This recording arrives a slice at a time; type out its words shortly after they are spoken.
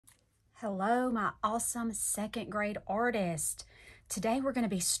Hello, my awesome second grade artist. Today we're going to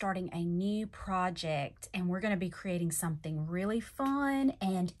be starting a new project and we're going to be creating something really fun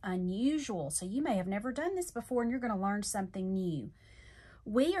and unusual. So you may have never done this before and you're going to learn something new.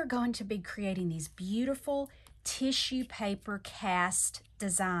 We are going to be creating these beautiful tissue paper cast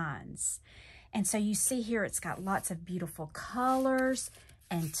designs. And so you see here it's got lots of beautiful colors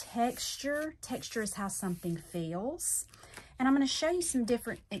and texture. Texture is how something feels. And I'm going to show you some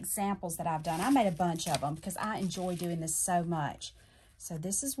different examples that I've done. I made a bunch of them because I enjoy doing this so much. So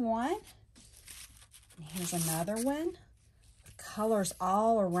this is one. And here's another one. Colors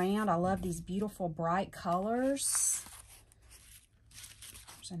all around. I love these beautiful bright colors.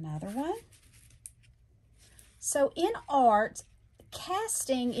 There's another one. So in art,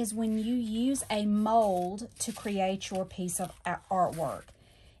 casting is when you use a mold to create your piece of artwork.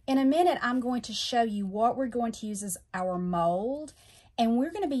 In a minute, I'm going to show you what we're going to use as our mold, and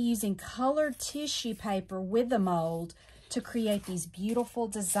we're going to be using colored tissue paper with the mold to create these beautiful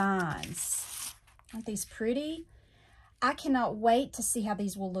designs. Aren't these pretty? I cannot wait to see how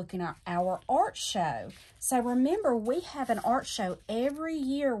these will look in our art show. So remember, we have an art show every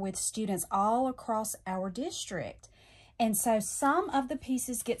year with students all across our district. And so some of the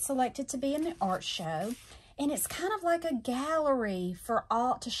pieces get selected to be in the art show. And it's kind of like a gallery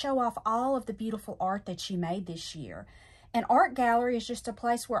to show off all of the beautiful art that you made this year. An art gallery is just a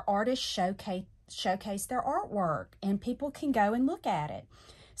place where artists showcase their artwork and people can go and look at it.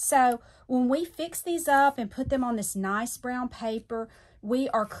 So when we fix these up and put them on this nice brown paper, we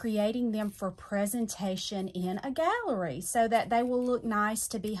are creating them for presentation in a gallery so that they will look nice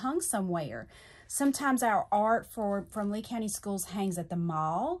to be hung somewhere. Sometimes our art from Lee County Schools hangs at the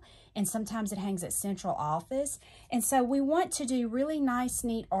mall, and sometimes it hangs at central office. And so we want to do really nice,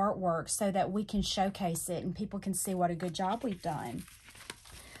 neat artwork so that we can showcase it and people can see what a good job we've done.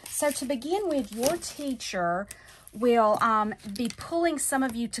 So to begin with, your teacher will be pulling some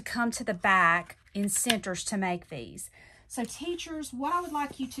of you to come to the back in centers to make these. So teachers, what I would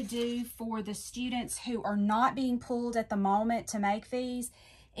like you to do for the students who are not being pulled at the moment to make these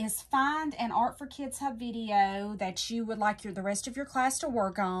is find an Art for Kids Hub video that you would like the rest of your class to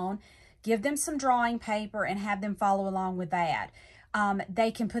work on, give them some drawing paper, and have them follow along with that. They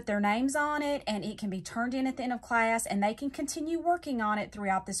can put their names on it, and it can be turned in at the end of class, and they can continue working on it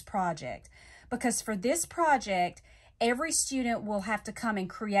throughout this project. Because for this project, every student will have to come and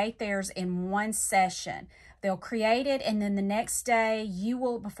create theirs in one session. They'll create it, and then the next day,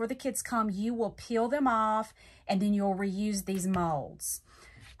 before the kids come, you will peel them off, and then you'll reuse these molds.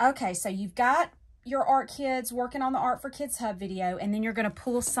 Okay, so you've got your art kids working on the Art for Kids Hub video, and then you're going to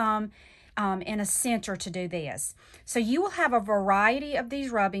pull some in a center to do this. So you will have a variety of these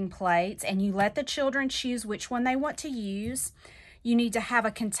rubbing plates, and you let the children choose which one they want to use. You need to have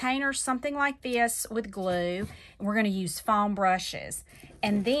a container, something like this, with glue. And we're going to use foam brushes.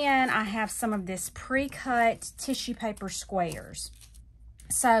 And then I have some of this pre-cut tissue paper squares.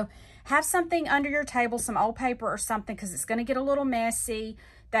 So have something under your table, some old paper or something, because it's going to get a little messy,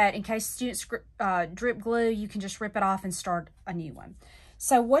 that in case students drip glue, you can just rip it off and start a new one.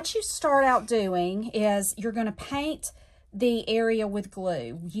 So what you start out doing is you're going to paint the area with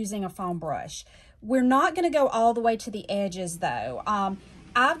glue using a foam brush. We're not going to go all the way to the edges though.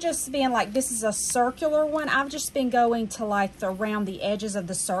 I've just been this is a circular one. I've just been going to around the edges of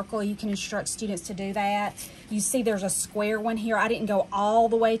the circle. You can instruct students to do that. You see there's a square one here. I didn't go all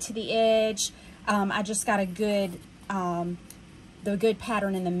the way to the edge. I just got the good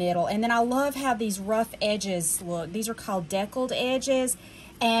pattern in the middle. And then I love how these rough edges look. These are called deckled edges,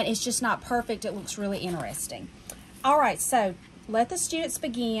 and it's just not perfect. It looks really interesting. All right, so let the students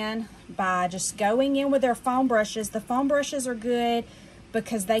begin by just going in with their foam brushes. The foam brushes are good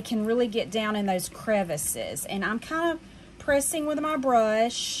because they can really get down in those crevices. And I'm kind of pressing with my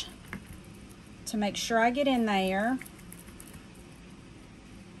brush to make sure I get in there.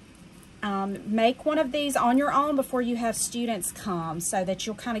 Make one of these on your own before you have students come so that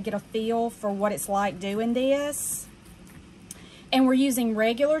you'll kind of get a feel for what it's like doing this. And we're using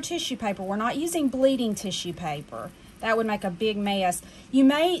regular tissue paper. We're not using bleeding tissue paper. That would make a big mess.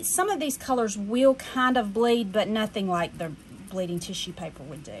 Some of these colors will kind of bleed, but nothing like the bleeding tissue paper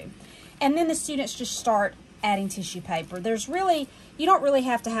would do. And then the students just start adding tissue paper. You don't really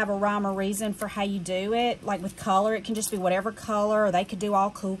have to have a rhyme or reason for how you do it. Like with color, it can just be whatever color, or they could do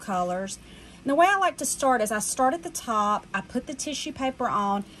all cool colors. And the way I like to start is I start at the top, I put the tissue paper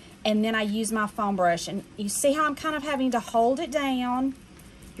on, and then I use my foam brush. And you see how I'm kind of having to hold it down.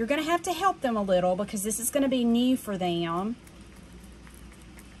 You're going to have to help them a little because this is going to be new for them.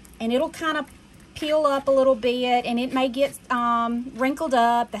 And it'll kind of peel up a little bit and it may get wrinkled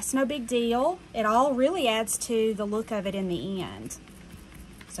up. That's no big deal. It all really adds to the look of it in the end.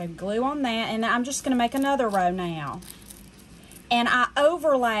 So glue on that, and I'm just going to make another row now. And I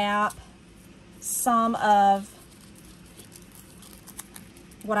overlap some of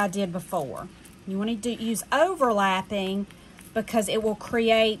what I did before. You want to use overlapping because it will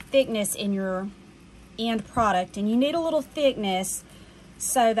create thickness in your end product, and you need a little thickness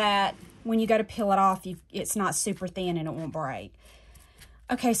so that when you go to peel it off, it's not super thin and it won't break.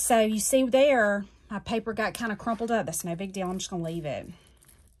 Okay, so you see there, my paper got kind of crumpled up. That's no big deal. I'm just going to leave it.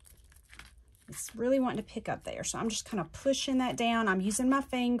 It's really wanting to pick up there, so I'm just kind of pushing that down. I'm using my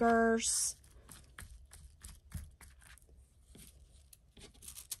fingers.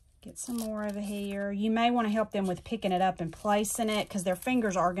 Get some more over here. You may want to help them with picking it up and placing it because their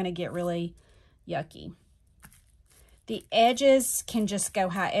fingers are going to get really yucky. The edges can just go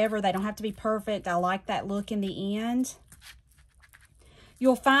however. They don't have to be perfect. I like that look in the end.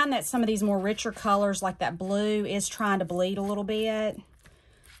 You'll find that some of these more richer colors, like that blue, is trying to bleed a little bit.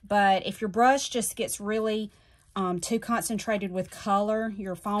 But if your brush just gets really too concentrated with color,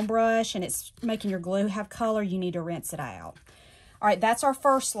 your foam brush, and it's making your glue have color, you need to rinse it out. All right, that's our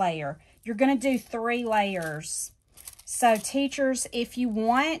first layer. You're going to do 3 layers. So teachers, if you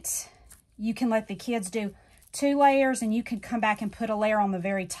want, you can let the kids do 2 layers, and you can come back and put a layer on the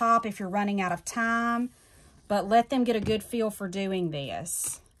very top if you're running out of time. But let them get a good feel for doing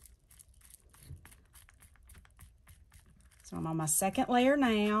this. So I'm on my second layer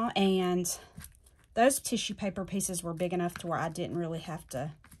now, and those tissue paper pieces were big enough to where I didn't really have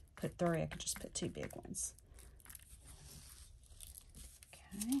to put 3. I could just put 2 big ones.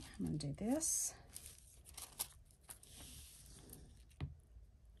 Okay, I'm going to do this.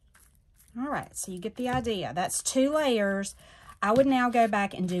 All right, so you get the idea. That's 2 layers. I would now go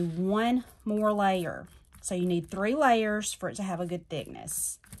back and do 1 more layer. So you need 3 layers for it to have a good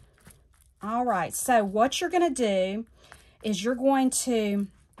thickness. All right, so what you're going to do is you're going to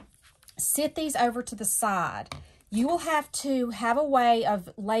sit these over to the side. You will have to have a way of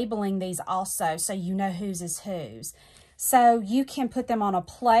labeling these also so you know whose is whose. So you can put them on a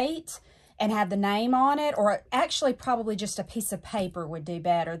plate and have the name on it, or actually probably just a piece of paper would do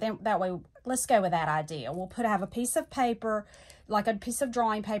better. Then that way, let's go with that idea. We'll have a piece of paper, like a piece of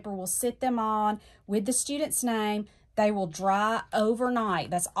drawing paper. We'll sit them on with the student's name. They will dry overnight.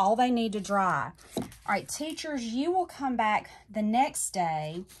 That's all they need to dry. All right, teachers, you will come back the next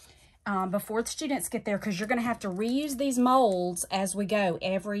day before the students get there, because you're going to have to reuse these molds as we go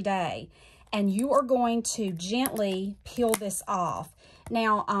every day. And you are going to gently peel this off.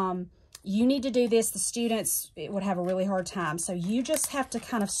 Now, you need to do this. The students would have a really hard time. So you just have to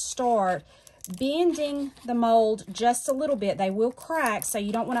kind of start bending the mold just a little bit. They will crack, so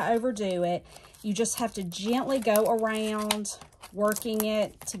you don't want to overdo it. You just have to gently go around working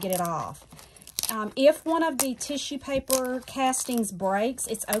it to get it off. If one of the tissue paper castings breaks,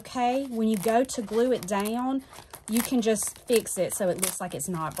 it's okay. When you go to glue it down, you can just fix it so it looks like it's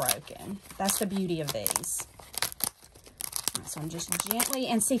not broken. That's the beauty of these. So I'm just gently,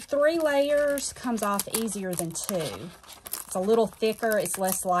 and see, 3 layers comes off easier than 2. It's a little thicker, it's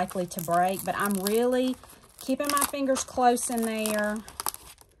less likely to break, but I'm really keeping my fingers close in there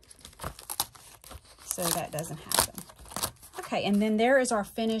so that doesn't happen. Okay, and then there is our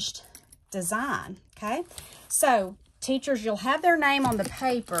finished design, okay? So, teachers, you'll have their name on the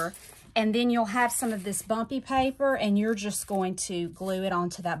paper, and then you'll have some of this bumpy paper, and you're just going to glue it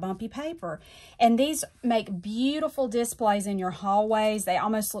onto that bumpy paper. And these make beautiful displays in your hallways. They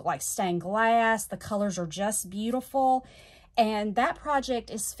almost look like stained glass. The colors are just beautiful. And that project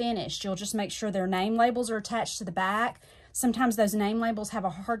is finished. You'll just make sure their name labels are attached to the back. Sometimes those name labels have a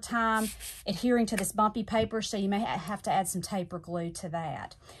hard time adhering to this bumpy paper, so you may have to add some tape or glue to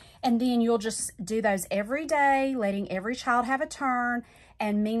that. And then you'll just do those every day, letting every child have a turn.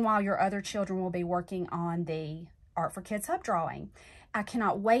 And meanwhile, your other children will be working on the Art for Kids Hub drawing. I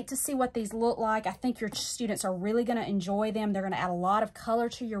cannot wait to see what these look like. I think your students are really going to enjoy them. They're going to add a lot of color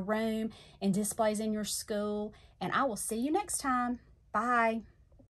to your room and displays in your school. And I will see you next time. Bye.